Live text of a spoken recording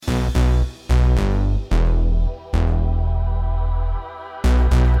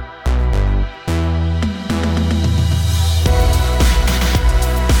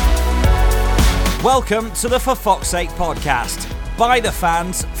Welcome to the For Fox's Sake podcast, by the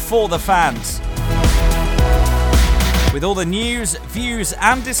fans, for the fans. With all the news, views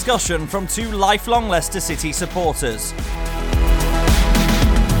and discussion from two lifelong Leicester City supporters.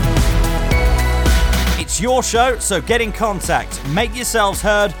 It's your show, so get in contact, make yourselves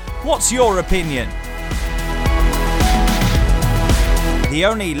heard. What's your opinion? The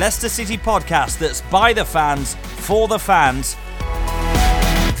only Leicester City podcast that's by the fans, for the fans.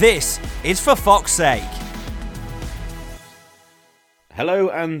 This is For Fox's Sake. Hello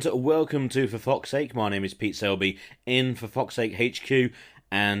and welcome to For Fox's Sake. My name is Pete Selby in For Fox's Sake HQ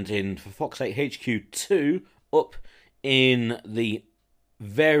and in For Fox's Sake HQ 2 up in the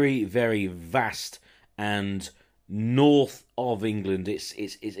very, very vast and north of England. It's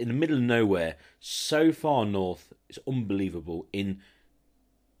in the middle of nowhere, so far north, it's unbelievable. In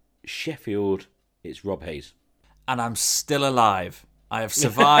Sheffield, it's Rob Hayes. And I'm still alive. I have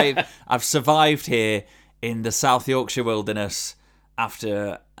survived. I've survived here in the South Yorkshire wilderness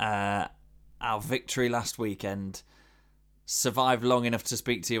after our victory last weekend. Survived long enough to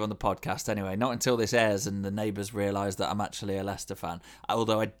speak to you on the podcast anyway. Not until this airs and the neighbours realise that I'm actually a Leicester fan.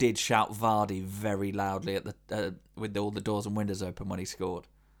 Although I did shout Vardy very loudly at the with all the doors and windows open when he scored.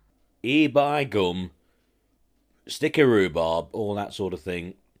 By gum, stick of rhubarb, all that sort of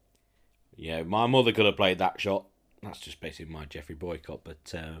thing. Yeah, my mother could have played that shot. That's just basically my Jeffrey boycott.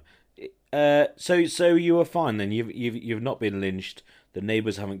 But so you were fine then. You've not been lynched. The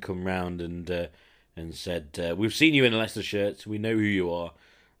neighbours haven't come round and said we've seen you in a Leicester shirt. We know who you are,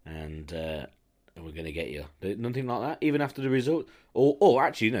 and we're going to get you. Nothing like that. Even after the result. Or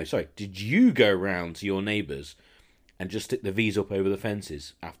actually no. Sorry. Did you go round to your neighbours and just stick the V's up over the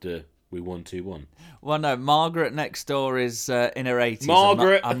fences after we won 2-1? Well, no, Margaret next door is in her 80s.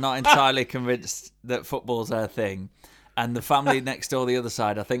 Margaret! I'm not entirely convinced that football's her thing. And the family next door, the other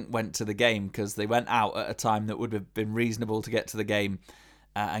side, I think went to the game because they went out at a time that would have been reasonable to get to the game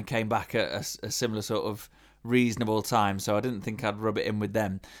and came back at a similar sort of reasonable time. So I didn't think I'd rub it in with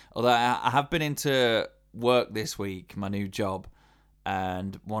them. Although I have been into work this week, my new job,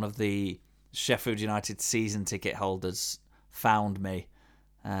 and one of the Sheffield United season ticket holders found me.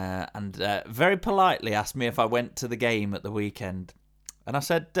 And very politely asked me if I went to the game at the weekend. And I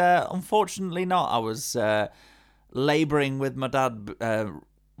said, unfortunately not. I was labouring with my dad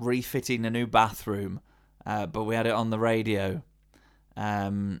refitting a new bathroom, but we had it on the radio.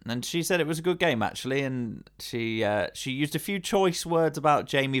 And she said it was a good game, actually. And she used a few choice words about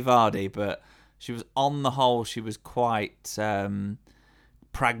Jamie Vardy, but she was, on the whole, she was quite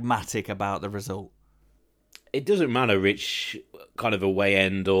pragmatic about the result. It doesn't matter which kind of away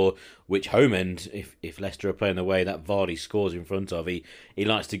end or which home end, if Leicester are playing the way that Vardy scores in front of, he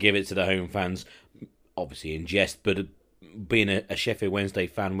likes to give it to the home fans, obviously in jest, but being a Sheffield Wednesday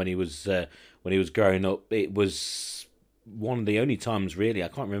fan when he was growing up, it was one of the only times, really, I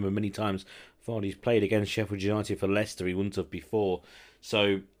can't remember many times Vardy's played against Sheffield United for Leicester. He wouldn't have before,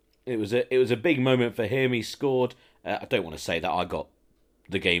 so it was a big moment for him. He scored. I don't want to say that I got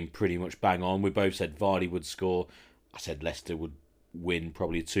the game pretty much bang on. We both said Vardy would score. I said Leicester would win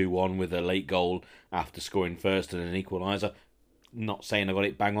probably 2-1 with a late goal after scoring first and an equaliser. Not saying I got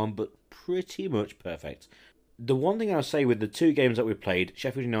it bang on, but pretty much perfect. The one thing I'll say with the two games that we played,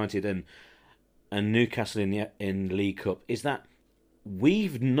 Sheffield United and Newcastle in the League Cup, is that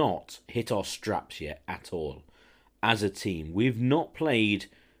we've not hit our straps yet at all as a team. We've not played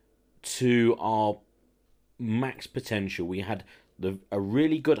to our max potential. We had a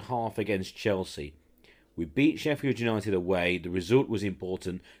really good half against Chelsea. We beat Sheffield United away. The result was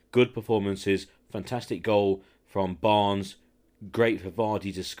important. Good performances. Fantastic goal from Barnes. Great for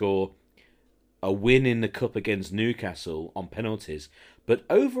Vardy to score. A win in the Cup against Newcastle on penalties. But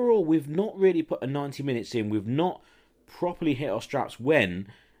overall, we've not really put a 90 minutes in. We've not properly hit our straps when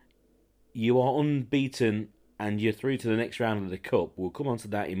you are unbeaten and you're through to the next round of the Cup. We'll come on to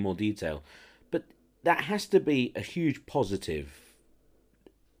that in more detail. But that has to be a huge positive,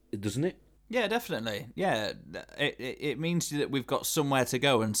 doesn't it? Yeah, definitely. Yeah, it means that we've got somewhere to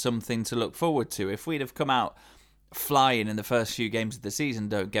go and something to look forward to. If we'd have come out flying in the first few games of the season,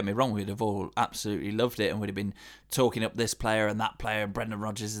 don't get me wrong, we'd have all absolutely loved it and we'd have been talking up this player and that player and Brendan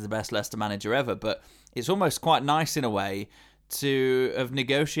Rodgers is the best Leicester manager ever. But it's almost quite nice in a way to have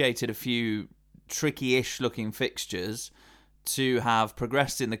negotiated a few tricky-ish looking fixtures, to have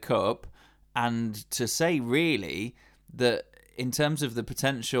progressed in the Cup, and to say really that in terms of the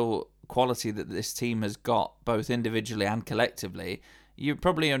potential quality that this team has got, both individually and collectively, you're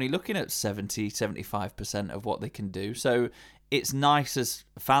probably only looking at 70-75% of what they can do. So it's nice as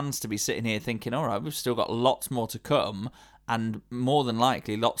fans to be sitting here thinking, all right, we've still got lots more to come, and more than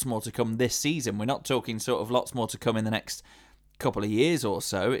likely lots more to come this season. We're not talking sort of lots more to come in the next couple of years or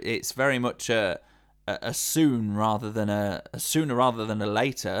so. It's very much a sooner rather than a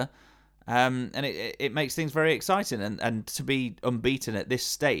later. And it makes things very exciting. And to be unbeaten at this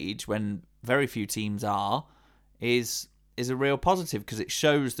stage, when very few teams are, is a real positive, because it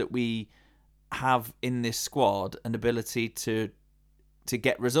shows that we have in this squad an ability to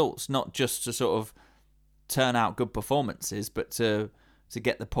get results, not just to sort of turn out good performances, but to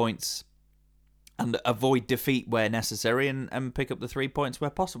get the points and avoid defeat where necessary, and pick up the 3 points where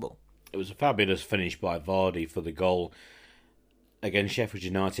possible. It was a fabulous finish by Vardy for the goal against Sheffield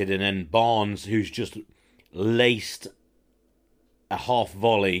United, and then Barnes, who's just laced a half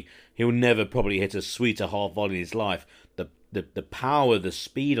volley. He'll never probably hit a sweeter half volley in his life. The power, the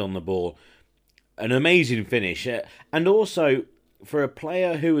speed on the ball, an amazing finish. And also, for a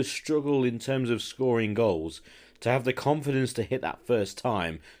player who has struggled in terms of scoring goals, to have the confidence to hit that first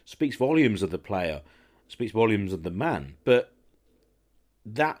time speaks volumes of the player, speaks volumes of the man. But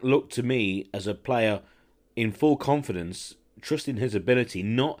that looked to me as a player in full confidence, trusting his ability,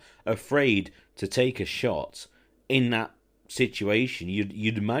 not afraid to take a shot in that situation.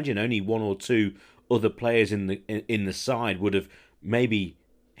 You'd imagine only one or two other players in the side would have maybe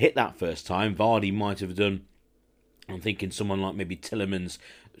hit that first time. Vardy might have done. I'm thinking someone like maybe Tillemans,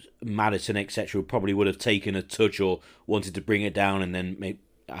 Maddison, etc. probably would have taken a touch or wanted to bring it down and then make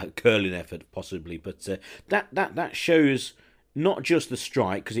a curling effort possibly. But that shows not just the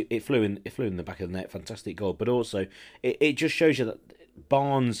strike, because it flew in the back of the net, fantastic goal, but also it just shows you that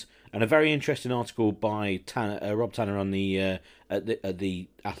Barnes, and a very interesting article by Rob Tanner on the at the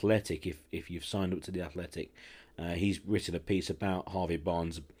Athletic. If you've signed up to the Athletic, he's written a piece about Harvey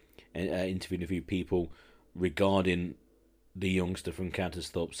Barnes, interviewing a few people regarding the youngster from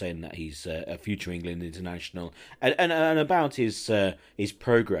Cantersthorpe, saying that he's a future England international, and about his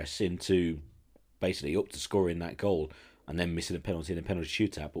progress into basically up to scoring that goal and then missing a penalty in a penalty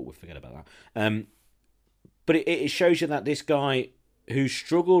shootout, but we'll forget about that. But it shows you that this guy, who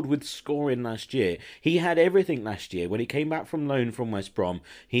struggled with scoring last year, he had everything last year. When he came back from loan from West Brom,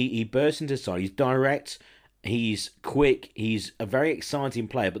 he burst into side. He's direct, he's quick, he's a very exciting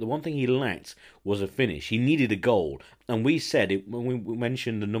player, but the one thing he lacked was a finish. He needed a goal, and we said it when we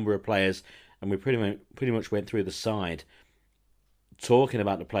mentioned a number of players, and we pretty much went through the side, talking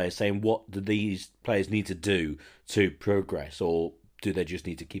about the players, saying what do these players need to do to progress, or do they just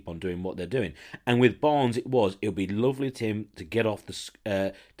need to keep on doing what they're doing? And with Barnes, it'll be lovely to him to get off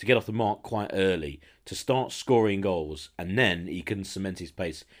the mark quite early, to start scoring goals, and then he can cement his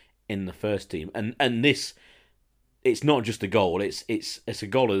place in the first team. And this, it's not just a goal; it's a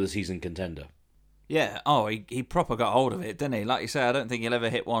goal of the season contender. Yeah. Oh, he proper got hold of it, didn't he? Like you say, I don't think he'll ever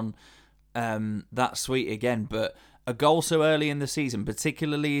hit one that sweet again. But a goal so early in the season,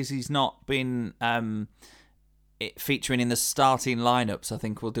 particularly as he's not been featuring in the starting lineups, I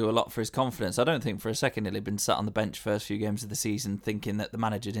think will do a lot for his confidence. I don't think for a second he'll have been sat on the bench first few games of the season thinking that the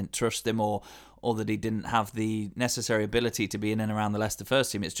manager didn't trust him or that he didn't have the necessary ability to be in and around the Leicester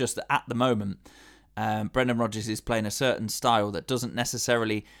first team. It's just that at the moment, Brendan Rodgers is playing a certain style that doesn't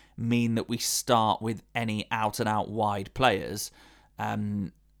necessarily mean that we start with any out-and-out wide players.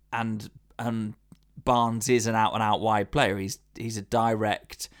 And Barnes is an out-and-out wide player. He's a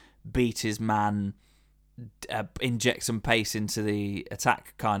direct, beat his man, inject some pace into the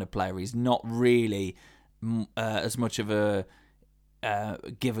attack kind of player. He's not really as much of a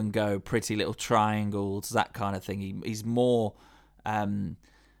give and go, pretty little triangles, that kind of thing. He's more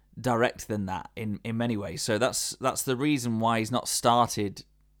direct than that in many ways. So that's the reason why he's not started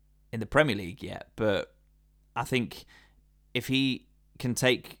in the Premier League yet. But I think if he can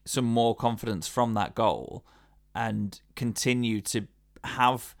take some more confidence from that goal and continue to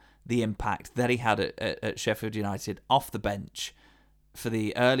have the impact that he had at Sheffield United off the bench for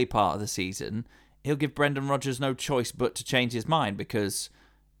the early part of the season, he'll give Brendan Rodgers no choice but to change his mind, because,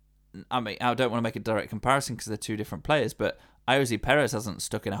 I mean, I don't want to make a direct comparison because they're two different players, but Jose Perez hasn't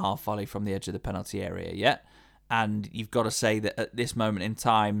stuck in a half volley from the edge of the penalty area yet, and you've got to say that at this moment in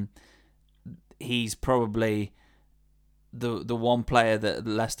time, he's probably the one player that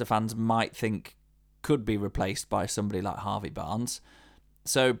Leicester fans might think could be replaced by somebody like Harvey Barnes.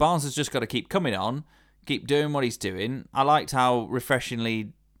 So Barnes has just got to keep coming on, keep doing what he's doing. I liked how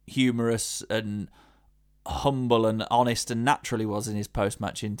refreshingly humorous and humble and honest and natural he was in his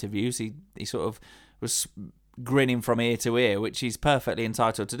post-match interviews. He sort of was grinning from ear to ear, which he's perfectly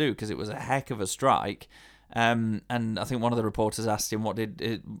entitled to do because it was a heck of a strike. And I think one of the reporters asked him, what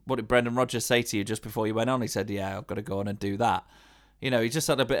did Brendan Rodgers say to you just before you went on? He said, yeah, I've got to go on and do that. You know, he just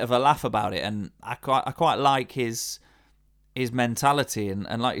had a bit of a laugh about it, and I quite like his his mentality,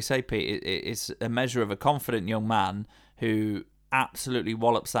 and like you say, Pete, it's a measure of a confident young man who absolutely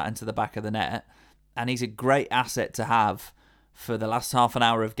wallops that into the back of the net, and he's a great asset to have for the last half an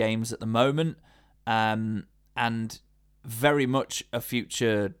hour of games at the moment, and very much a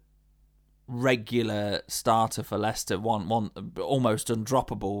future regular starter for Leicester, one almost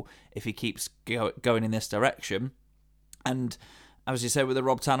undroppable if he keeps going in this direction. And as you say, with the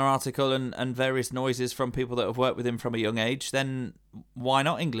Rob Tanner article and various noises from people that have worked with him from a young age, then why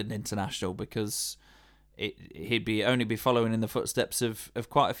not England international? Because he'd only be following in the footsteps of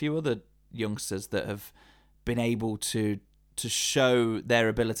quite a few other youngsters that have been able to show their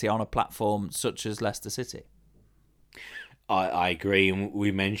ability on a platform such as Leicester City. I agree, and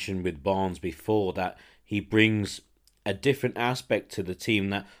we mentioned with Barnes before that he brings a different aspect to the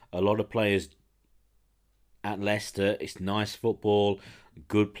team that a lot of players at Leicester. It's nice football,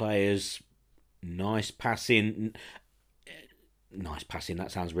 good players, nice passing. Nice passing,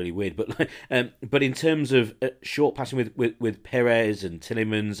 that sounds really weird, but in terms of short passing with Perez and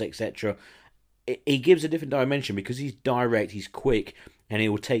Tielemans, etc., he gives a different dimension because he's direct, he's quick, and he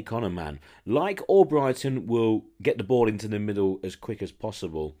will take on a man. Like Albrighton will get the ball into the middle as quick as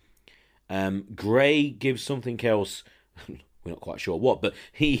possible. Gray gives something else. We're not quite sure what, but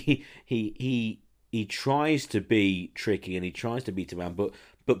he tries to be tricky and he tries to beat a man.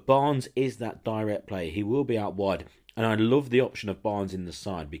 But Barnes is that direct player. He will be out wide, and I love the option of Barnes in the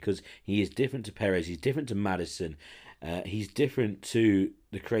side because he is different to Perez. He's different to Maddison. He's different to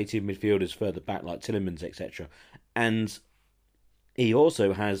the creative midfielders further back like Tielemans, etc. And he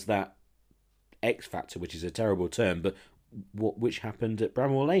also has that X factor, which is a terrible term, but which happened at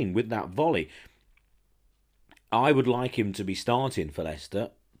Bramall Lane with that volley. I would like him to be starting for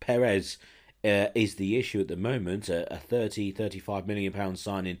Leicester. Perez is the issue at the moment, a 35 million pound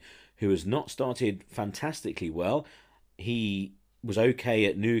signing who has not started fantastically well. He was okay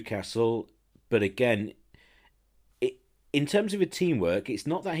at Newcastle, but again, in terms of a teamwork, it's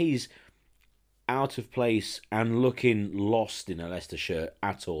not that he's out of place and looking lost in a Leicester shirt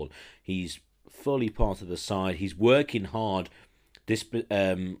at all. He's fully part of the side. He's working hard.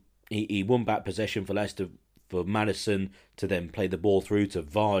 He won back possession for Leicester for Maddison to then play the ball through to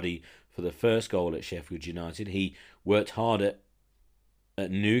Vardy for the first goal at Sheffield United. He worked hard at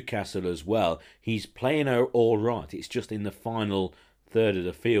Newcastle as well. He's playing all right. It's just in the final third of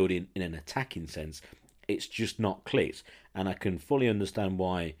the field in an attacking sense, it's just not clicked. And I can fully understand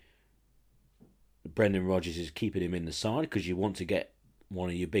why Brendan Rodgers is keeping him in the side, because you want to get one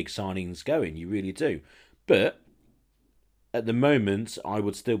of your big signings going. You really do. But at the moment, I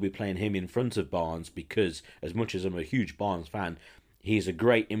would still be playing him in front of Barnes because, as much as I'm a huge Barnes fan, he's a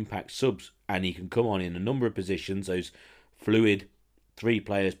great impact sub and he can come on in a number of positions. Those fluid three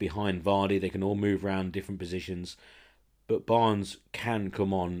players behind Vardy, they can all move around different positions. But Barnes can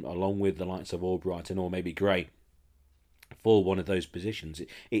come on along with the likes of Albrighton or maybe Gray for one of those positions.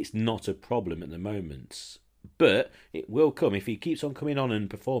 It's not a problem at the moment, but it will come. If he keeps on coming on and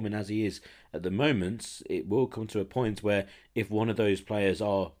performing as he is at the moment, it will come to a point where if one of those players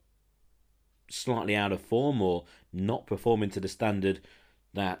are slightly out of form or not performing to the standard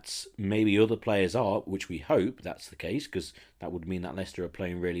that maybe other players are, which we hope that's the case, because that would mean that Leicester are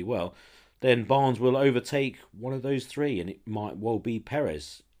playing really well, then Barnes will overtake one of those three, and it might well be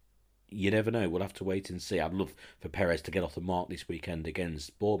Perez. You never know. We'll have to wait and see. I'd love for Perez to get off the mark this weekend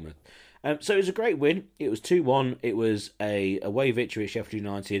against Bournemouth. So it was a great win. It was 2-1. It was a away victory at Sheffield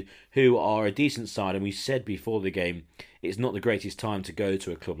United, who are a decent side. And we said before the game, it's not the greatest time to go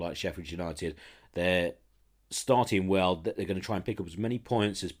to a club like Sheffield United. They're starting well. They're going to try and pick up as many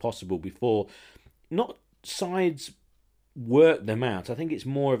points as possible before not sides work them out. I think it's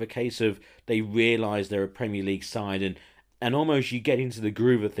more of a case of they realise they're a Premier League side and almost you get into the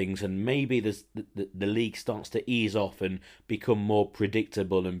groove of things, and maybe the league starts to ease off and become more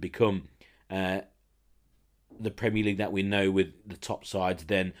predictable and become the Premier League that we know, with the top sides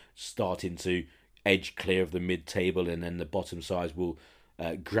then starting to edge clear of the mid-table, and then the bottom sides will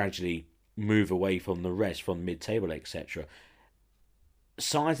gradually move away from the rest, from mid-table, etc.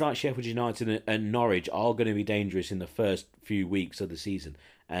 Sides like Sheffield United and Norwich are going to be dangerous in the first few weeks of the season,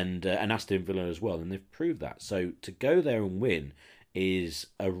 and Aston Villa as well, and they've proved that. So to go there and win is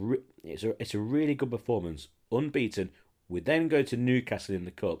it's a really good performance, unbeaten. We then go to Newcastle in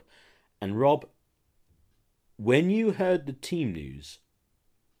the Cup, and Rob, when you heard the team news,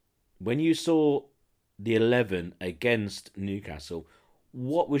 when you saw the 11 against Newcastle,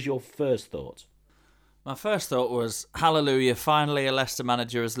 what was your first thought? My first thought was, hallelujah, finally a Leicester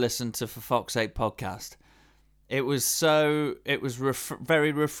manager has listened to For Fox's Sake podcast. It was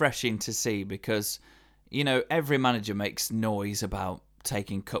very refreshing to see, because, every manager makes noise about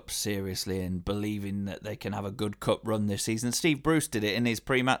taking cups seriously and believing that they can have a good cup run this season. Steve Bruce did it in his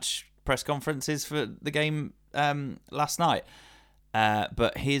pre-match press conferences for the game last night.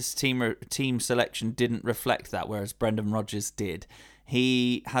 But his team selection didn't reflect that, whereas Brendan Rodgers did.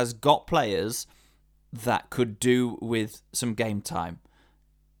 He has got players that could do with some game time,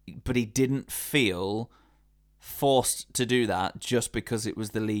 but he didn't feel forced to do that just because it was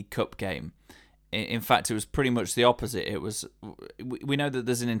the League Cup game. In fact, it was pretty much the opposite. We know that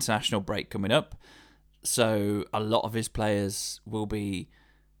there's an international break coming up, so a lot of his players will be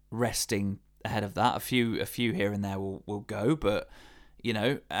resting ahead of that. A few here and there will go, but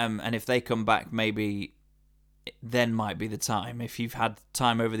and if they come back, maybe then might be the time. If you've had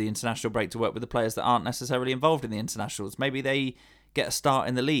time over the international break to work with the players that aren't necessarily involved in the internationals, maybe they get a start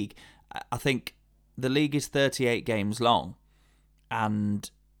in the league. I think the league is 38 games long,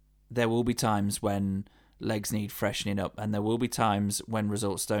 and there will be times when legs need freshening up, and there will be times when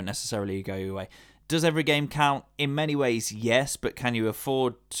results don't necessarily go your way. Does every game count? In many ways, yes, but can you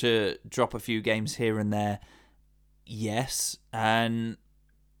afford to drop a few games here and there? Yes. And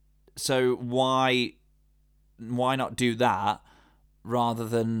so why not do that rather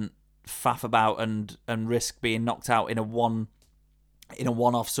than faff about and risk being knocked out in a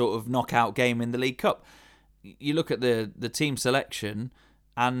one-off sort of knockout game in the League Cup? You look at the team selection,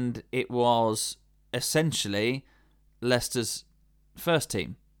 and it was essentially Leicester's first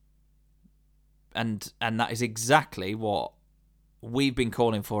team. And that is exactly what we've been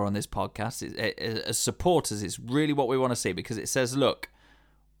calling for on this podcast. As supporters, it's really what we want to see, because it says, look,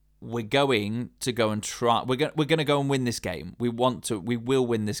 we're going to go and try. We're going to go and win this game. We will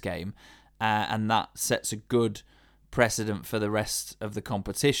win this game, and that sets a good precedent for the rest of the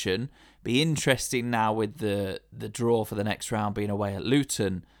competition. Be interesting now with the draw for the next round being away at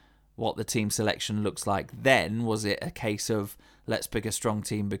Luton, what the team selection looks like then. Was it a case of let's pick a strong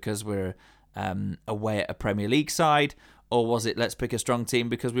team because we're away at a Premier League side, or was it let's pick a strong team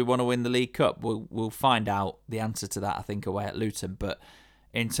because we want to win the League Cup? We'll find out the answer to that, I think, away at Luton. But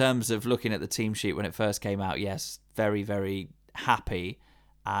in terms of looking at the team sheet when it first came out, yes, very, very happy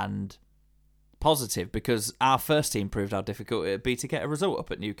and positive, because our first team proved how difficult it would be to get a result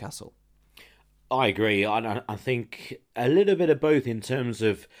up at Newcastle. I agree. I think a little bit of both in terms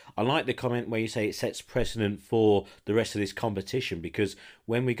of, I like the comment where you say it sets precedent for the rest of this competition, because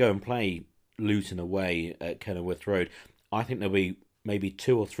when we go and play Luton away at Kenilworth Road, I think there'll be maybe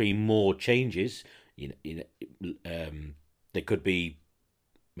 2 or 3 more changes. There could be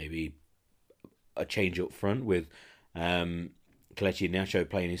maybe a change up front with Kelechi Iheanacho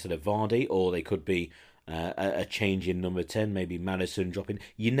playing instead of Vardy, or they could be a change in number 10, maybe Maddison dropping.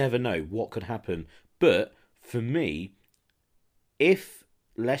 You never know what could happen. But for me, if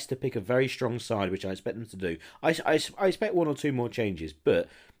Leicester pick a very strong side, which I expect them to do, I expect 1 or 2 more changes. But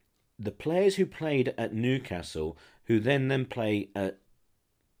the players who played at Newcastle, who then play at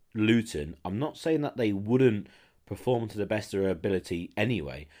Luton, I'm not saying that they wouldn't perform to the best of their ability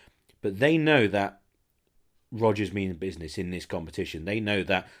anyway, but they know that Rodgers means business in this competition. They know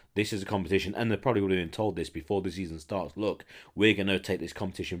that this is a competition, and they probably would have been told this before the season starts. Look, we're going to take this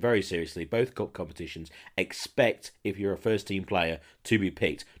competition very seriously. Both cup competitions. Expect, if you're a first-team player, to be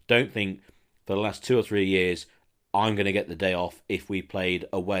picked. Don't think for the last 2 or 3 years, I'm going to get the day off. If we played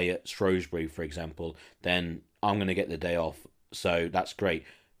away at Shrewsbury, for example, then I'm going to get the day off. So that's great.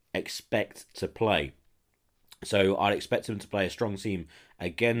 Expect to play. So I'd expect them to play a strong team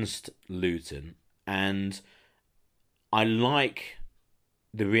against Luton, and I like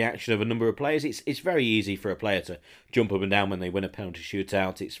the reaction of a number of players. It's very easy for a player to jump up and down when they win a penalty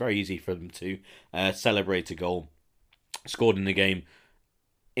shootout. It's very easy for them to celebrate a goal scored in the game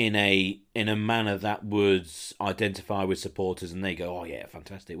in a manner that would identify with supporters, and they go, "Oh yeah,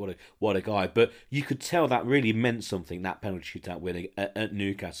 fantastic! What a guy!" But you could tell that really meant something. That penalty shootout win at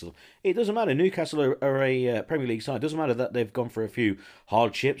Newcastle. It doesn't matter. Newcastle are a Premier League side. It doesn't matter that they've gone for a few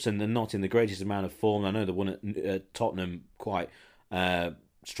hardships and they're not in the greatest amount of form. I know they won at Tottenham quite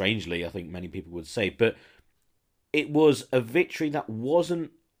strangely, I think many people would say, but it was a victory that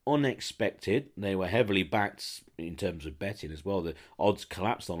wasn't unexpected. They were heavily backed in terms of betting as well. The odds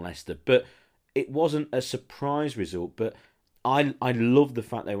collapsed on Leicester, but it wasn't a surprise result. But I love the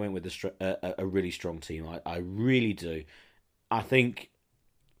fact they went with a really strong team. I really do. I think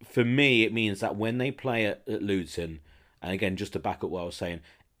for me it means that when they play at Luton, and again just to back up what I was saying,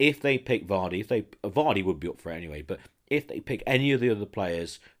 if they pick Vardy, Vardy would be up for it anyway, but if they pick any of the other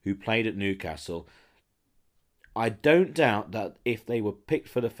players who played at Newcastle, I don't doubt that if they were picked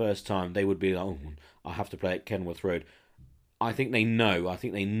for the first time, they would be like, "Oh, I have to play at Kenilworth Road." I think they know. I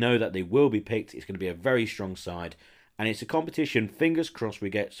think they know that they will be picked. It's going to be a very strong side. And it's a competition. Fingers crossed we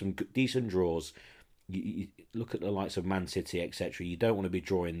get some decent draws. You look at the likes of Man City, etc. You don't want to be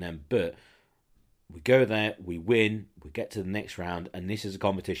drawing them. But we go there, we win, we get to the next round. And this is a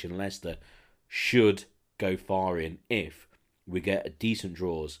competition Leicester should go far in if we get a decent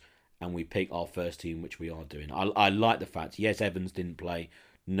draws and we pick our first team, which we are doing. I like the fact, yes, Evans didn't play.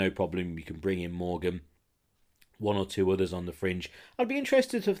 No problem. You can bring in Morgan. One or two others on the fringe. I'd be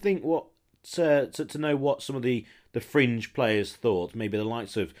interested to think to know what some of the fringe players thought. Maybe the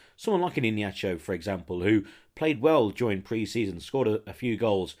likes of someone like an Iheanacho, for example, who played well during pre-season, scored a few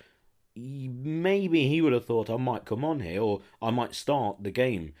goals. Maybe he would have thought I might come on here or I might start the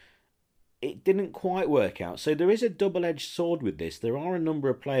game. It didn't quite work out. So there is a double-edged sword with this. There are a number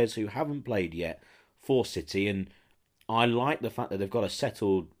of players who haven't played yet for City, and I like the fact that they've got a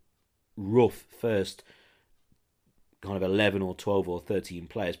settled, rough first kind of 11 or 12 or 13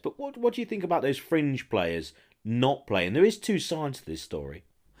 players. But what do you think about those fringe players not playing? There is two sides to this story.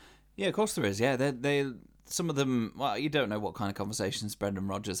 Yeah, of course there is. Yeah, they some of them. Well, you don't know what kind of conversations Brendan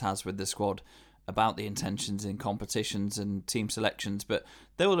Rodgers has with the squad about the intentions in competitions and team selections, but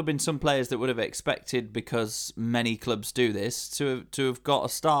there will have been some players that would have expected, because many clubs do this, to have got a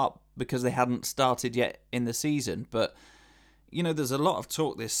start because they hadn't started yet in the season. But you know, there's a lot of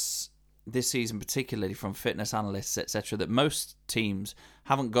talk this season, particularly from fitness analysts, etc., that most teams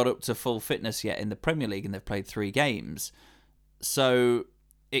haven't got up to full fitness yet in the Premier League, and they've played 3 games. So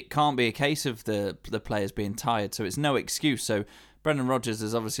it can't be a case of the players being tired. So it's no excuse. So Brendan Rodgers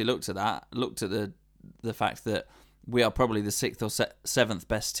has obviously looked at the fact that we are probably the 6th or 7th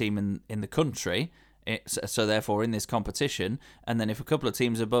best team in the country. So therefore in this competition, and then if a couple of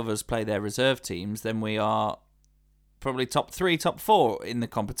teams above us play their reserve teams, then we are probably top 3, top 4 in the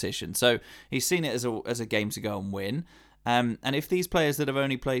competition. So he's seen it as a game to go and win. And if these players that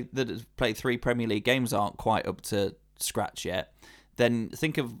have played 3 Premier League games aren't quite up to scratch yet, then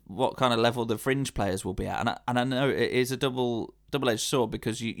think of what kind of level the fringe players will be at. And I know it is a double-edged sword,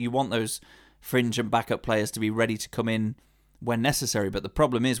 because you want those fringe and backup players to be ready to come in when necessary. But the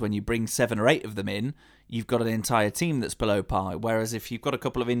problem is when you bring 7 or 8 of them in, you've got an entire team that's below par. Whereas if you've got a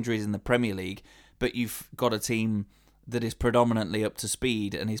couple of injuries in the Premier League, but you've got a team that is predominantly up to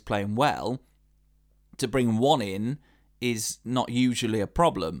speed and is playing well, to bring 1 in is not usually a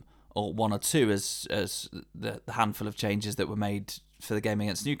problem, or 1 or 2 as the handful of changes that were made for the game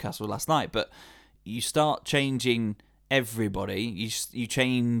against Newcastle last night. But you start changing everybody. You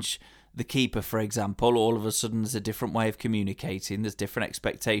change the keeper, for example. All of a sudden there's a different way of communicating. There's different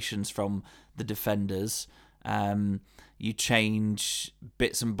expectations from the defenders. You change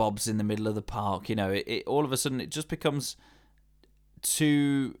bits and bobs in the middle of the park. You know, it all of a sudden it just becomes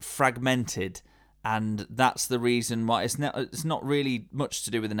too fragmented, and that's the reason why it's not really much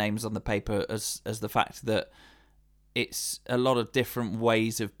to do with the names on the paper as the fact that it's a lot of different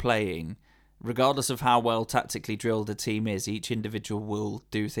ways of playing. Regardless of how well tactically drilled a team is, each individual will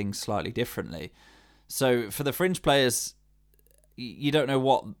do things slightly differently. So for the fringe players, you don't know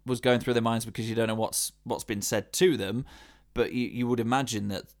what was going through their minds, because you don't know what's been said to them, but you would imagine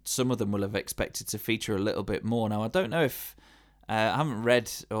that some of them will have expected to feature a little bit more. Now, I don't know if I haven't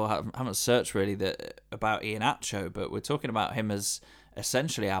read or haven't searched really about Iheanacho, but we're talking about him as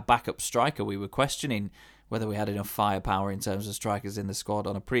essentially our backup striker. We were questioning whether we had enough firepower in terms of strikers in the squad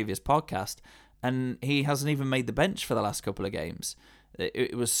on a previous podcast, and he hasn't even made the bench for the last couple of games.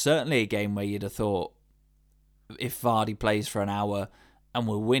 It was certainly a game where you'd have thought, if Vardy plays for an hour and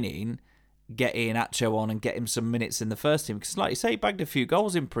we're winning, get Iheanacho on and get him some minutes in the first team. Because like you say, he bagged a few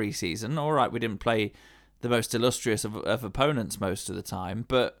goals in pre-season. All right, we didn't play the most illustrious of opponents most of the time,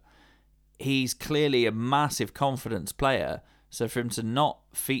 but he's clearly a massive confidence player. So for him to not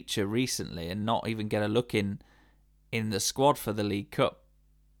feature recently and not even get a look in the squad for the League Cup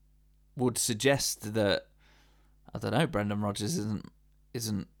would suggest that, I don't know, Brendan Rodgers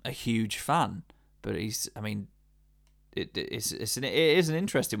isn't a huge fan. But it is an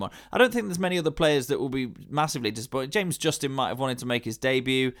interesting one. I don't think there's many other players that will be massively disappointed. James Justin might have wanted to make his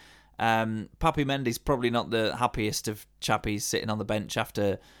debut. Papi Mendy's probably not the happiest of chappies sitting on the bench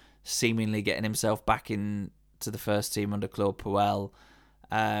after seemingly getting himself back into the first team under Claude Puel.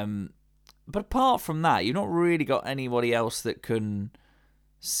 But apart from that, you've not really got anybody else that can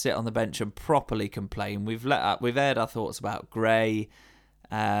sit on the bench and properly complain. We've aired our thoughts about Gray.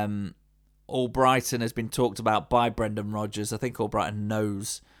 Albrighton has been talked about by Brendan Rodgers. I think Albrighton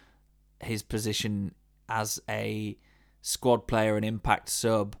knows his position as a squad player, an impact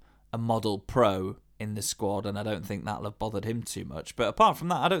sub, a model pro in the squad, and I don't think that'll have bothered him too much. But apart from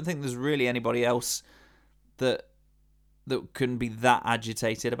that, I don't think there's really anybody else that that can be that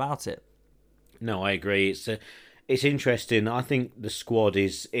agitated about it. No, I agree. It's interesting. I think the squad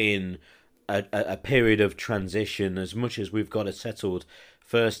is in a period of transition. As much as we've got a settled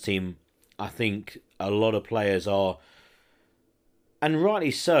first team, I think a lot of players are, and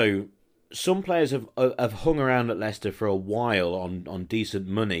rightly so. Some players have hung around at Leicester for a while on decent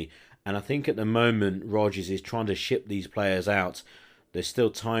money, and I think at the moment Rodgers is trying to ship these players out. There's still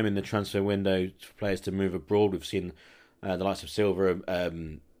time in the transfer window for players to move abroad. We've seen the likes of Silva,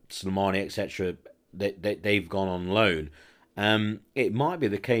 Slimani, etc. They've gone on loan. It might be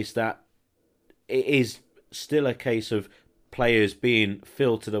the case that it is still a case of players being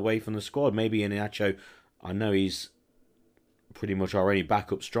filtered away from the squad. Maybe Iheanacho, I know he's pretty much our only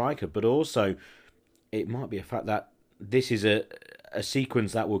backup striker, but also it might be a fact that this is a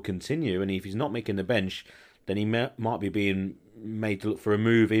sequence that will continue, and if he's not making the bench, then he might be being made to look for a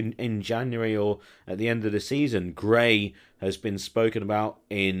move in January or at the end of the season. Gray has been spoken about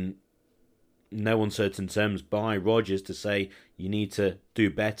in no uncertain terms by Rodgers to say you need to do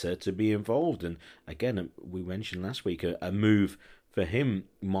better to be involved. And again, we mentioned last week a move for him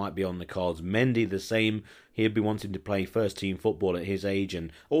might be on the cards. Mendy the same. He'd be wanting to play first team football at his age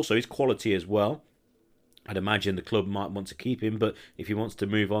and also his quality as well. I'd imagine the club might want to keep him, but if he wants to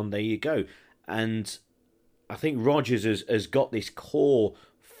move on, there you go. And I think Rodgers has got this core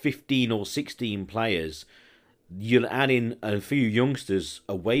 15 or 16 players. You'll add in a few youngsters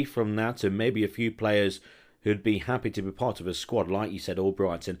away from that, and maybe a few players who'd be happy to be part of a squad, like you said,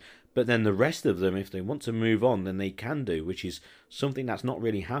 Albrighton. But then the rest of them, if they want to move on, then they can do, which is something that's not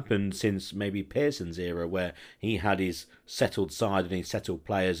really happened since maybe Pearson's era, where he had his settled side and his settled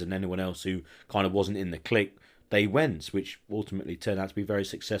players, and anyone else who kind of wasn't in the clique, they went, which ultimately turned out to be very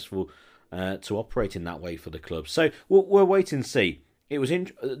successful to operate in that way for the club. So we'll wait and see. It was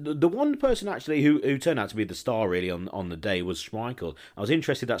the one person actually who turned out to be the star really on the day was Schmeichel. I was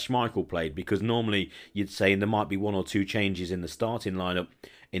interested that Schmeichel played because normally you'd say there might be one or two changes in the starting lineup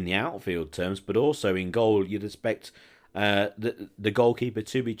in the outfield terms, but also in goal you'd expect the goalkeeper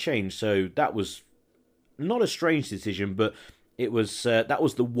to be changed. So that was not a strange decision, but it was that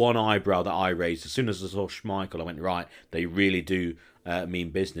was the one eyebrow that I raised as soon as I saw Schmeichel. I went, right, they really do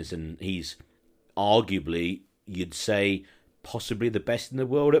mean business, and he's arguably, you'd say, possibly the best in the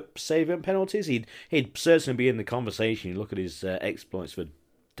world at saving penalties. He'd certainly be in the conversation. You look at his exploits for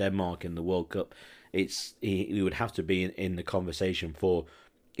Denmark in the World Cup. He would have to be in the conversation for,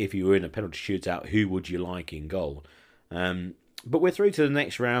 if you were in a penalty shootout, who would you like in goal? But we're through to the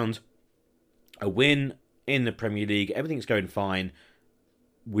next round. A win in the Premier League. Everything's going fine.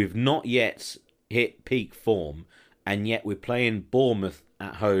 We've not yet hit peak form, and yet we're playing Bournemouth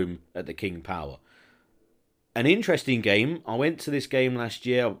at home at the King Power. An interesting game. I went to this game last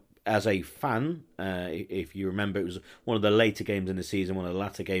year as a fan. If you remember, it was one of the later games in the season, one of the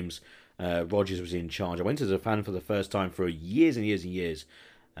latter games Rodgers was in charge. I went as a fan for the first time for years and years and years.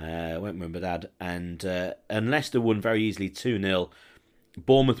 I went with my dad, and Leicester won very easily 2-0.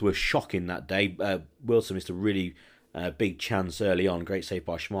 Bournemouth were shocking that day. Wilson missed a really big chance early on. Great save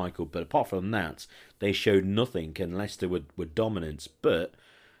by Schmeichel. But apart from that, they showed nothing, and Leicester were dominant. But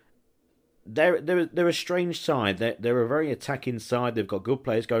they're a strange side. They're a very attacking side. They've got good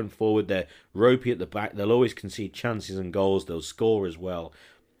players going forward. They're ropey at the back. They'll always concede chances and goals. They'll score as well.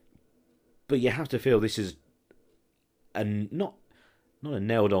 But you have to feel this is not a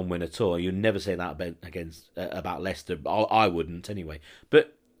nailed-on win at all. You'd never say that about Leicester. I wouldn't anyway.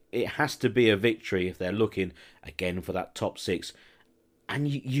 But it has to be a victory if they're looking again for that top six. And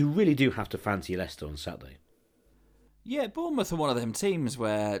you really do have to fancy Leicester on Saturday. Yeah, Bournemouth are one of them teams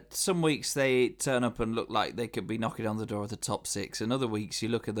where some weeks they turn up and look like they could be knocking on the door of the top six, and other weeks you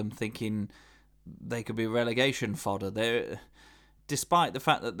look at them thinking they could be relegation fodder. Despite the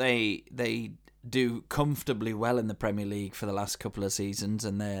fact that they do comfortably well in the Premier League for the last couple of seasons,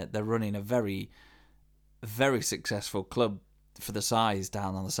 and they're running a very, very successful club for the size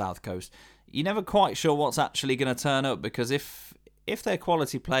down on the south coast, you're never quite sure what's actually going to turn up, because if their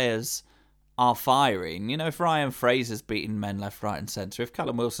quality players are firing, if Ryan Fraser's beating men left, right and centre, if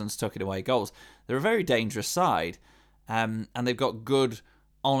Callum Wilson's tucking away goals, they're a very dangerous side, and they've got good,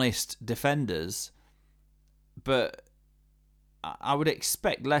 honest defenders. But I would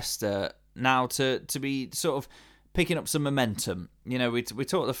expect Leicester now to be sort of picking up some momentum. We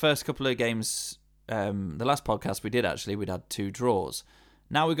talked the first couple of games, the last podcast we did actually, we'd had 2 draws.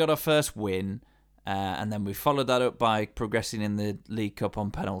 Now we got our first win, and then we followed that up by progressing in the League Cup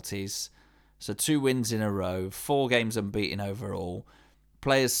on penalties. So 2 wins in a row, 4 games unbeaten overall.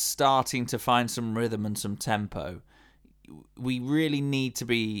 Players starting to find some rhythm and some tempo. We really need to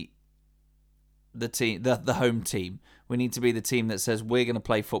be the team, the home team. We need to be the team that says we're going to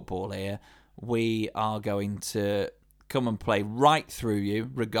play football here. We are going to come and play right through you,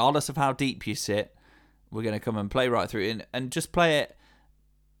 regardless of how deep you sit. We're going to come and play right through you and just play it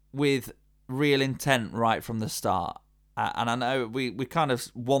with real intent right from the start. And I know we kind of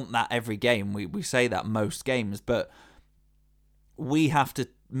want that every game. We say that most games, but we have to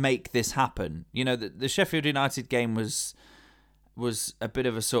make this happen. You know, the Sheffield United game was a bit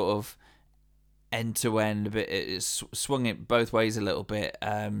of a sort of end-to-end, a bit. It swung it both ways a little bit.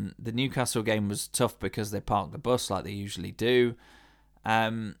 The Newcastle game was tough because they parked the bus like they usually do.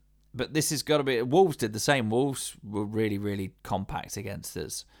 But this has got to be... Wolves did the same. Wolves were really, really compact against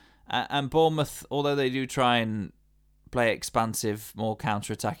us. And Bournemouth, although they do try and play expansive, more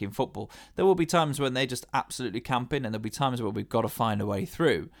counter-attacking football, there will be times when they just absolutely camp in, and there'll be times where we've got to find a way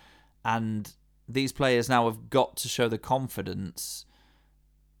through. And these players now have got to show the confidence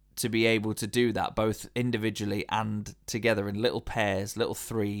to be able to do that, both individually and together in little pairs, little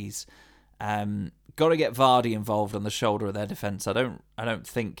threes. Got to get Vardy involved on the shoulder of their defence. I don't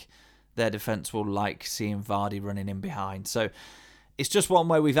think their defence will like seeing Vardy running in behind. So it's just one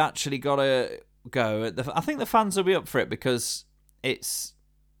way we've actually got to go. I think the fans will be up for it because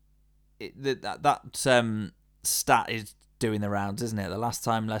that stat is doing the rounds, isn't it? The last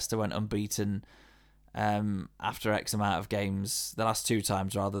time Leicester went unbeaten after X amount of games, the last two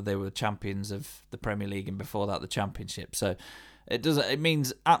times rather, they were champions of the Premier League, and before that the Championship. So it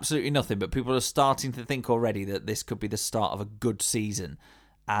means absolutely nothing, but people are starting to think already that this could be the start of a good season,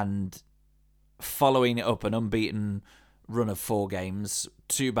 and following it up, an unbeaten run of 4 games,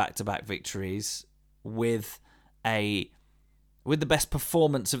 2 back-to-back victories with the best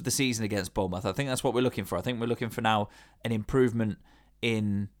performance of the season against Bournemouth. I think that's what we're looking for. I think we're looking for now an improvement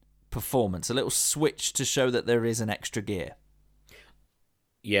in performance, a little switch to show that there is an extra gear.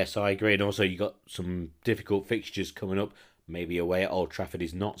 Yes, I agree. And also you got some difficult fixtures coming up. Maybe away at Old Trafford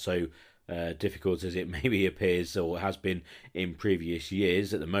is not so difficult as it maybe appears or has been in previous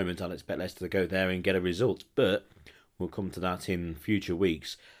years. At the moment, I'll expect Leicester to go there and get a result, but we'll come to that in future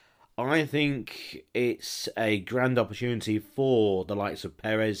weeks. I think it's a grand opportunity for the likes of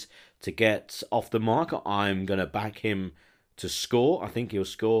Perez to get off the mark. I'm going to back him to score. I think he'll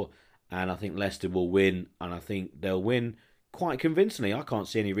score, and I think Leicester will win, and I think they'll win quite convincingly. I can't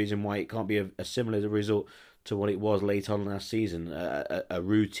see any reason why it can't be a similar result to what it was late on last season, a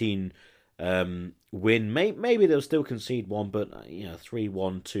routine win. Maybe they'll still concede one, but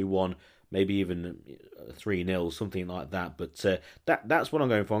 3-1, 2-1, maybe even 3-0, something like that. But that's what I'm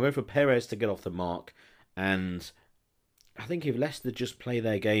going for. I'm going for Perez to get off the mark, and I think if Leicester just play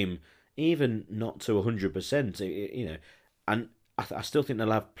their game, even not to 100%, and I still think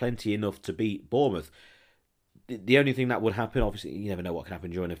they'll have plenty enough to beat Bournemouth. The only thing that would happen, obviously, you never know what can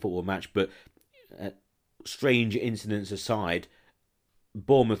happen during a football match, but strange incidents aside,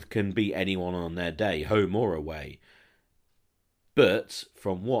 Bournemouth can beat anyone on their day, home or away. But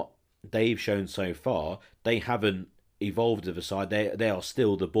from what they've shown so far, they haven't evolved of a side. They are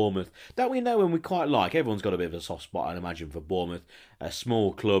still the Bournemouth that we know and we quite like. Everyone's got a bit of a soft spot, I'd imagine, for Bournemouth. A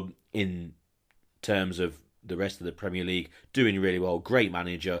small club in terms of the rest of the Premier League, doing really well. Great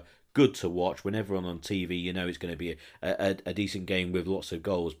manager, good to watch. Whenever on TV, it's going to be a decent game with lots of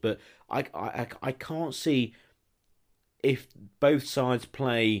goals. But I can't see, if both sides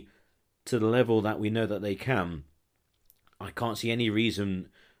play to the level that we know that they can, I can't see any reason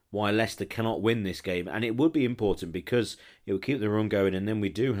why Leicester cannot win this game. And it would be important because it will keep the run going, and then we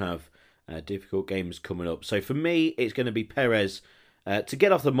do have difficult games coming up. So for me, it's going to be Perez to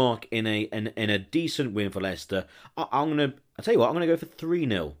get off the mark in a decent win for Leicester. I'll tell you what, I'm going to go for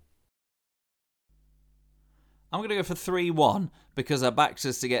 3-0. I'm going to go for 3-1 because I backed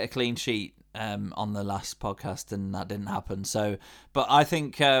us to get a clean sheet on the last podcast, and that didn't happen. So, but I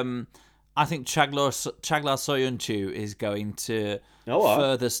think Çağlar Soyuncu is going to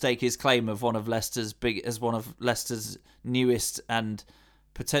further stake his claim of one of Leicester's newest and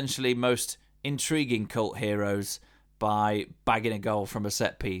potentially most intriguing cult heroes by bagging a goal from a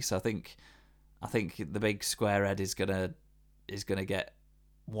set piece. I think the big squarehead is gonna get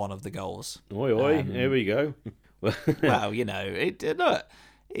one of the goals. Oi, here we go. Well,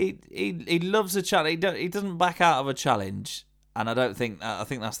 he loves a challenge. He doesn't back out of a challenge, and I think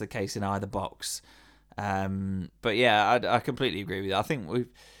that's the case in either box. But yeah, I completely agree with you. I think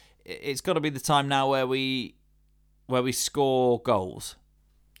it's got to be the time now where we score goals.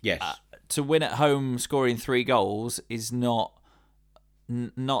 Yes. To win at home, scoring 3 goals is not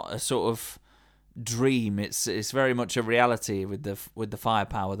a sort of dream. It's very much a reality with the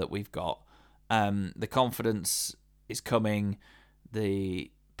firepower that we've got. The confidence is coming.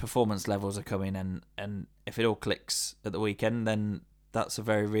 The performance levels are coming, and if it all clicks at the weekend, then that's a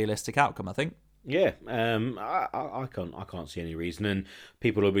very realistic outcome, I think. Yeah, I can't see any reason, and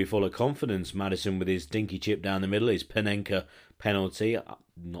people will be full of confidence. Maddison with his dinky chip down the middle, his Panenka penalty.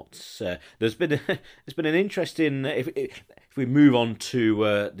 There's been an interesting. If we move on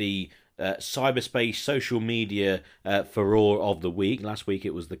to the cyberspace social media furore of the week. Last week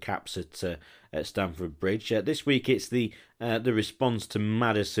it was the caps at Stamford Bridge. This week it's the response to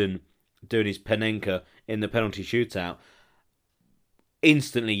Maddison doing his Panenka in the penalty shootout.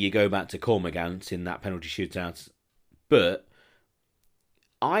 Instantly you go back to Cormorgant in that penalty shootout, but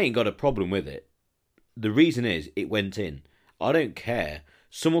I ain't got a problem with it. The reason is it went in. I don't care.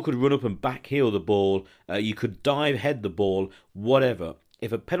 Someone could run up and backheel the ball. You could dive head the ball, whatever.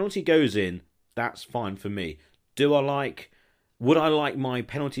 If a penalty goes in, that's fine for me. Would I like my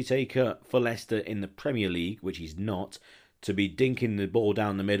penalty taker for Leicester in the Premier League, which he's not, to be dinking the ball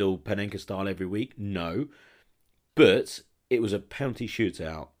down the middle, Panenka style every week? No. But it was a penalty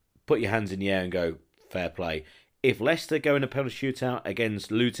shootout. Put your hands in the air and go, fair play. If Leicester go in a penalty shootout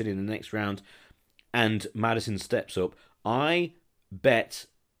against Luton in the next round and Maddison steps up, I bet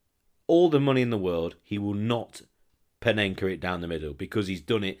all the money in the world he will not Panenka it down the middle, because he's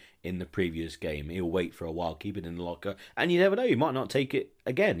done it in the previous game. He'll wait for a while, keep it in the locker, and you never know, he might not take it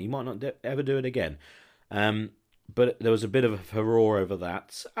again. He might not ever do it again. But there was a bit of a furore over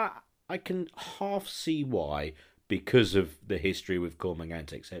that. I can half see why, because of the history with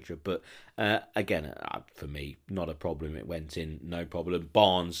Cormorgant, etc. But again, for me, not a problem. It went in, no problem.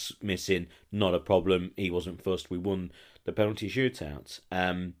 Barnes missing, not a problem. He wasn't fussed. We won the penalty shootout.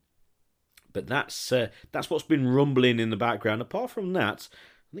 But that's what's been rumbling in the background. Apart from that,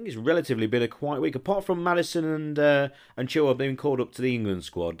 I think it's relatively been a quiet week. Apart from Maddison and Chilwell being called up to the England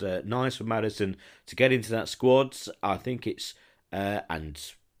squad, nice for Maddison to get into that squad. I think it's and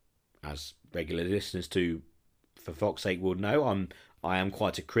as regular listeners to For Fox's Sake would know, I am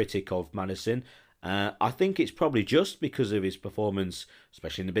quite a critic of Maddison. I think it's probably just because of his performance,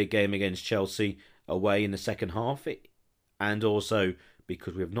 especially in the big game against Chelsea away in the second half, and also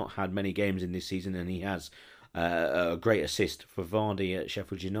because we have not had many games in this season, and he has a great assist for Vardy at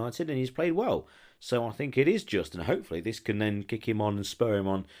Sheffield United, and he's played well. So I think it is just, and hopefully this can then kick him on and spur him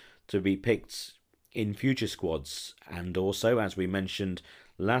on to be picked in future squads. And also, as we mentioned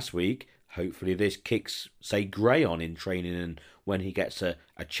last week, hopefully this kicks, say, Gray on in training, and when he gets a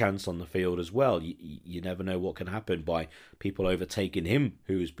chance on the field as well. You never know what can happen by people overtaking him,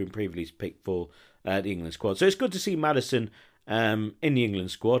 who's been previously picked for the England squad. So it's good to see Maddison in the England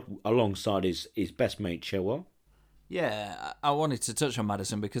squad alongside his best mate Chilwell. Yeah, I wanted to touch on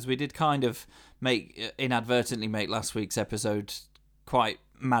Maddison because we did kind of inadvertently make last week's episode quite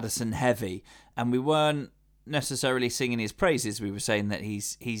Maddison heavy, and we weren't necessarily singing his praises. We were saying that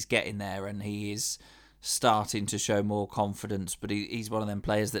he's getting there and he is starting to show more confidence, but he's one of them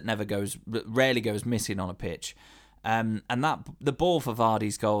players that rarely goes missing on a pitch. And that the ball for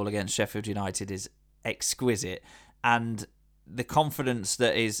Vardy's goal against Sheffield United is exquisite, and the confidence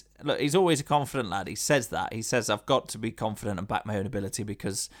that is... Look, he's always a confident lad. He says that. He says, I've got to be confident and back my own ability,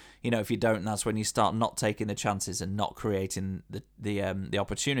 because, if you don't, that's when you start not taking the chances and not creating the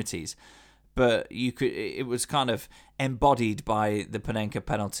opportunities. But it was kind of embodied by the Panenka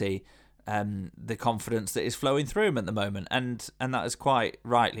penalty, the confidence that is flowing through him at the moment. And that has quite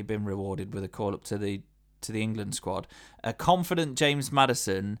rightly been rewarded with a call up to the England squad. A confident James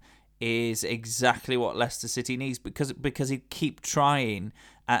Maddison is exactly what Leicester City needs, because he'd keep trying,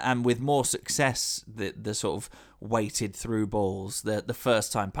 and with more success, the sort of weighted through balls, the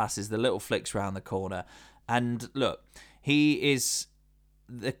first time passes, the little flicks round the corner. And look, he is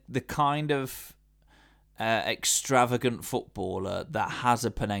the kind of extravagant footballer that has a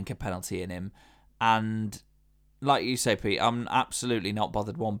Panenka penalty in him. And like you say, Pete, I'm absolutely not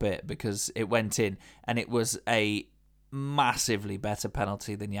bothered one bit, because it went in, and it was a massively better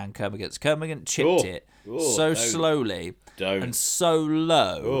penalty than Jan Kermorgant's. Kermorgant chipped it slowly and so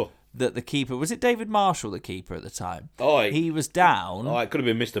low that the keeper... Was it David Marshall, the keeper at the time? He was down. It could have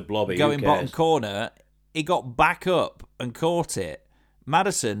been Mr. Blobby. Going bottom corner. He got back up and caught it.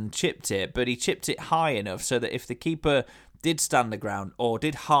 Maddison chipped it, but he chipped it high enough so that if the keeper did stand the ground or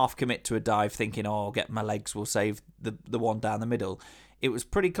did half commit to a dive thinking, I'll get my legs, will save the one down the middle, it was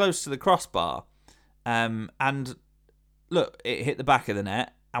pretty close to the crossbar. And look, it hit the back of the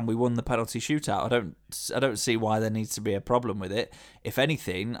net, and we won the penalty shootout. I don't see why there needs to be a problem with it. If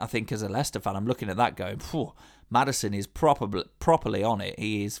anything, I think as a Leicester fan, I'm looking at that going, Maddison is properly on it.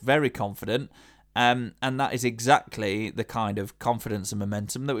 He is very confident, and that is exactly the kind of confidence and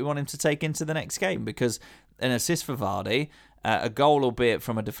momentum that we want him to take into the next game, because an assist for Vardy, a goal, albeit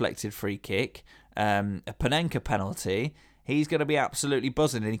from a deflected free kick, a Panenka penalty, he's going to be absolutely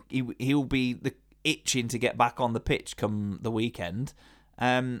buzzing, and he'll be itching to get back on the pitch come the weekend,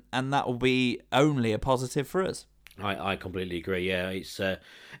 and that will be only a positive for us. I completely agree. Yeah,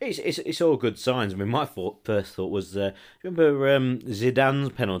 it's all good signs. I mean, my first thought was, remember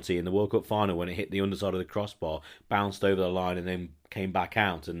Zidane's penalty in the World Cup final when it hit the underside of the crossbar, bounced over the line, and then came back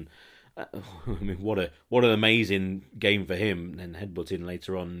out. And I mean, what an amazing game for him. And headbutting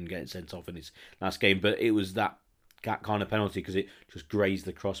later on and getting sent off in his last game. But it was that kind of penalty because it just grazed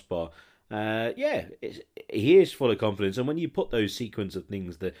the crossbar. He is full of confidence, and when you put those sequence of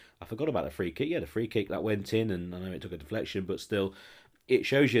things, I forgot about the free kick. Yeah, the free kick that went in, and I know it took a deflection, but still, it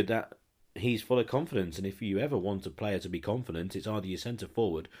shows you that he's full of confidence. And if you ever want a player to be confident, it's either your centre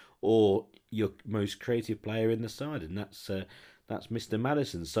forward or your most creative player in the side, and that's Mr.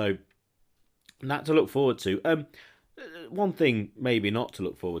 Maddison. So that to look forward to. One thing maybe not to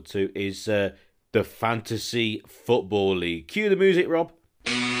look forward to is the Fantasy Football League. Cue the music, Rob.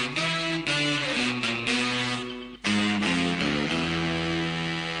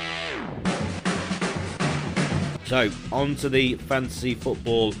 So, on to the Fantasy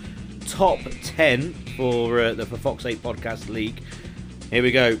Football Top 10 for Fox 8 Podcast League. Here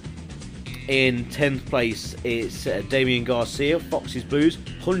we go. In 10th place, it's Damian Garcia, Fox's Blues,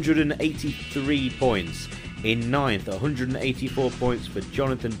 183 points. In 9th, 184 points for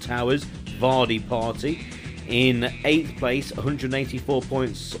Jonathan Towers, Vardy Party. In 8th place, 184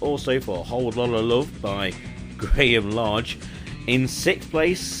 points also for Whole Lotta Love by Graham Large. In 6th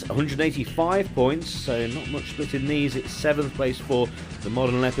place, 185 points, so not much split in these. It's 7th place for the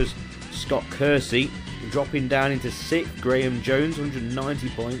Modern Lepers, Scott Kersey. Dropping down into 6th, Graham Jones, 190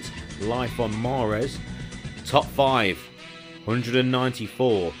 points, Life on Mahrez. Top 5,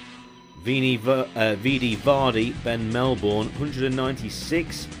 194. VD Vardy, Ben Melbourne,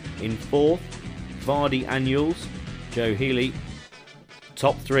 196. In 4th, Vardy Annuals, Joe Healy.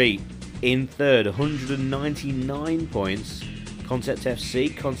 Top 3, in 3rd, 199 points. Concept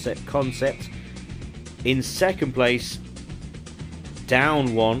FC, Concept. In 2nd place,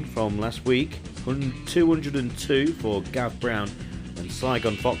 down 1 from last week, 202 for Gav Brown and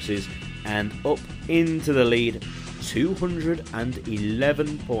Saigon Foxes, and up into the lead,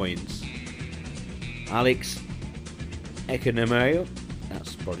 211 points. Alex Economio,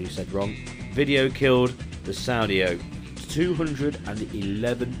 that's probably said wrong, Video Killed the Saudio,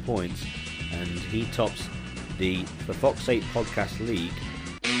 211 points, and he tops the Fox 8 Podcast League.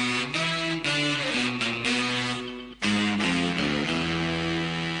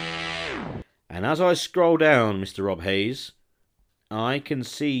 And as I scroll down, Mr. Rob Hayes, I can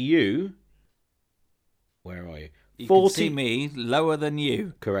see you. Where are you? You can see me lower than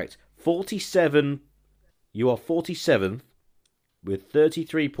you. Correct. 47. You are 47th with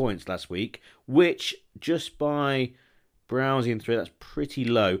 33 points last week, which just by browsing through, that's pretty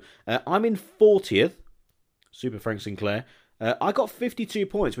low. I'm in 40th. Super Frank Sinclair. I got 52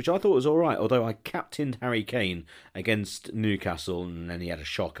 points, which I thought was alright, although I captained Harry Kane against Newcastle and then he had a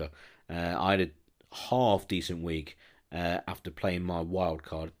shocker. I had a half decent week after playing my wild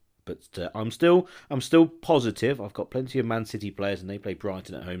card, but I'm still positive. I've got plenty of Man City players and they play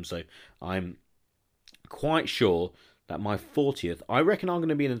Brighton at home, so I'm quite sure that my 40th, I reckon I'm going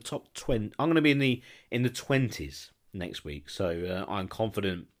to be in the top 20. I'm going to be in the 20s next week, so I'm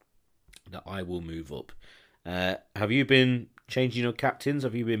confident that I will move up. Have you been changing your captains?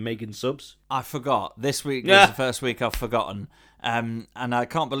 Have you been making subs? I forgot. This week was the first week I've forgotten. And I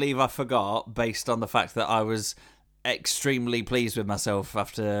can't believe I forgot based on the fact that I was extremely pleased with myself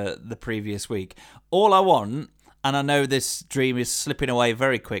after the previous week. All I want, and I know this dream is slipping away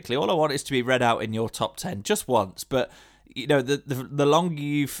very quickly, all I want is to be read out in your top 10 just once. But, you know, the longer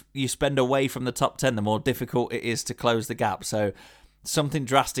you spend away from the top 10, the more difficult it is to close the gap. So something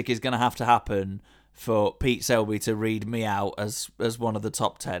drastic is going to have to happen for Pete Selby to read me out as one of the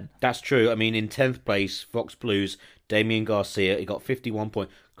top 10. That's true. I mean, in 10th place, Fox Blues, Damian Garcia, he got 51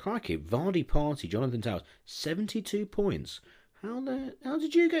 points. Crikey, Vardy Party, Jonathan Towers, 72 points. How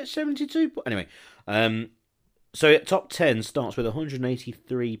did you get 72 points? Anyway, so top 10 starts with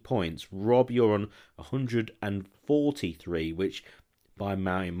 183 points. Rob, you're on 143, which by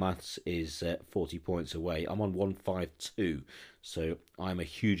my maths is 40 points away. I'm on 152, so I'm a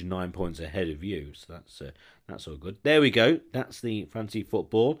huge 9 points ahead of you. So that's all good. There we go. That's the fantasy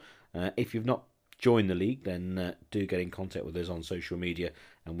football. If you've not joined the league, then do get in contact with us on social media,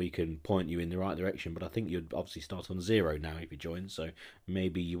 and we can point you in the right direction. But I think you'd obviously start on 0 now if you join, so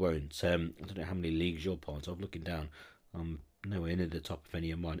maybe you won't. I don't know how many leagues you're part of. Looking down, I'm nowhere near the top of any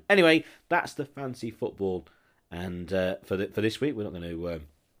of mine. Anyway, that's the fantasy football And for this week, we're not going to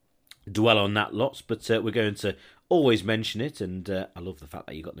dwell on that lots, but we're going to always mention it. And I love the fact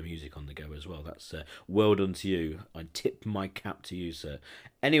that you got the music on the go as well. That's well done to you. I tip my cap to you, sir.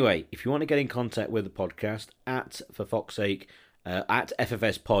 Anyway, if you want to get in contact with the podcast, for fuck's sake, at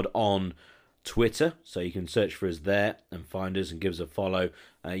FFS Pod on Twitter, so you can search for us there and find us and give us a follow.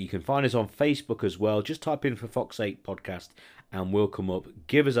 You can find us on Facebook as well. Just type in For Fuck's Sake Podcast and we'll come up.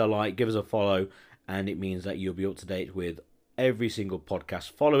 Give us a like, give us a follow, and it means that you'll be up to date with every single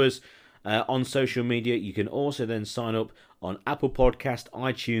podcast. Follow us on social media. You can also then sign up on Apple Podcast,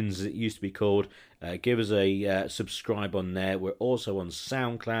 iTunes as it used to be called. Give us a subscribe on there. We're also on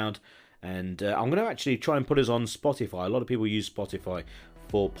SoundCloud, and I'm going to actually try and put us on Spotify. A lot of people use Spotify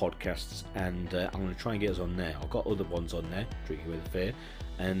for podcasts, and I'm going to try and get us on there. I've got other ones on there, Drinking with Fear,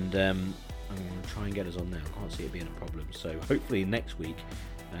 and I'm going to try and get us on there. I can't see it being a problem. So hopefully next week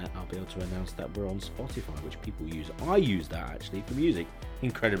I'll be able to announce that we're on Spotify, which people use. I use that actually for music,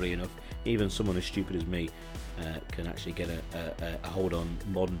 incredibly enough. Even someone as stupid as me can actually get a hold on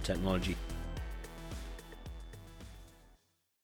modern technology.